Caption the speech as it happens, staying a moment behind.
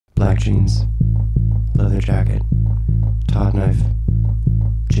jeans, leather jacket, Todd knife,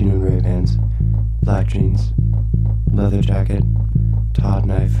 genuine Ray-Bans, black jeans, leather jacket, Todd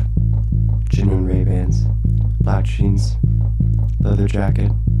knife, genuine Ray-Bans, black jeans, leather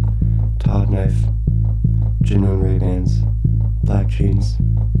jacket, Todd knife, genuine Ray-Bans, black jeans,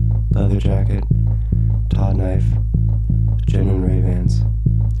 leather jacket, Todd knife, genuine Ray-Bans,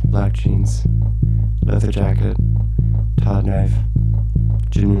 black jeans, leather jacket, Todd knife,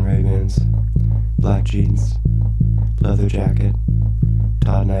 genuine Ray-Bans, black jeans, leather jacket,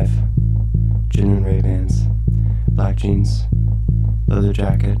 Todd knife, genuine Ray-Bans, black jeans, leather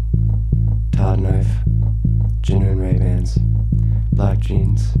jacket, Todd knife, genuine Ray-Bans, black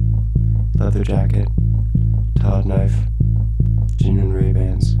jeans, leather jacket, Todd knife, genuine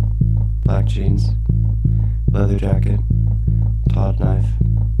Ray-Bans, black jeans, leather jacket, Todd knife,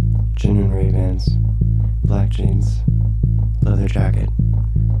 genuine Ray-Bans, black jeans, leather jacket,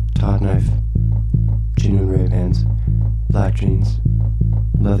 Todd knife, genuine Ray-Bans, black jeans,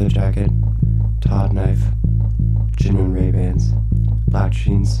 leather jacket, Todd knife, genuine Ray-Bans, black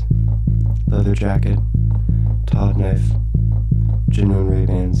jeans, leather jacket, Todd knife, genuine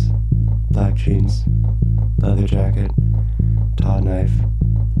Ray-Bans, black jeans, leather jacket, Todd knife,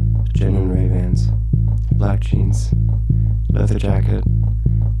 genuine Ray-Bans, black jeans, leather jacket,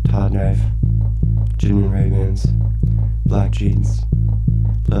 Todd knife, genuine Ray-Bans, black jeans,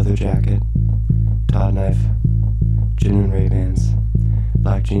 leather jacket, Todd knife, genuine Ray-Bans,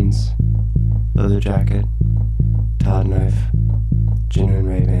 black jeans, leather jacket, Todd knife, genuine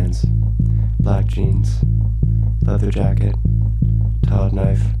Ray-Bans, black jeans, leather jacket, Todd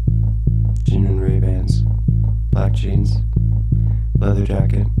knife, genuine Ray-Bans, black jeans, leather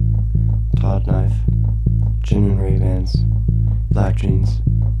jacket, Todd knife, genuine Ray-Bans, black jeans,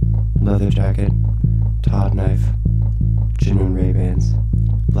 leather jacket, Todd knife, genuine Ray-Bans,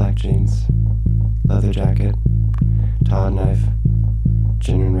 black jeans, leather jacket, Todd knife,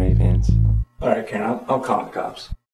 genuine Ray-Bans. All right, Ken, I'll call the cops.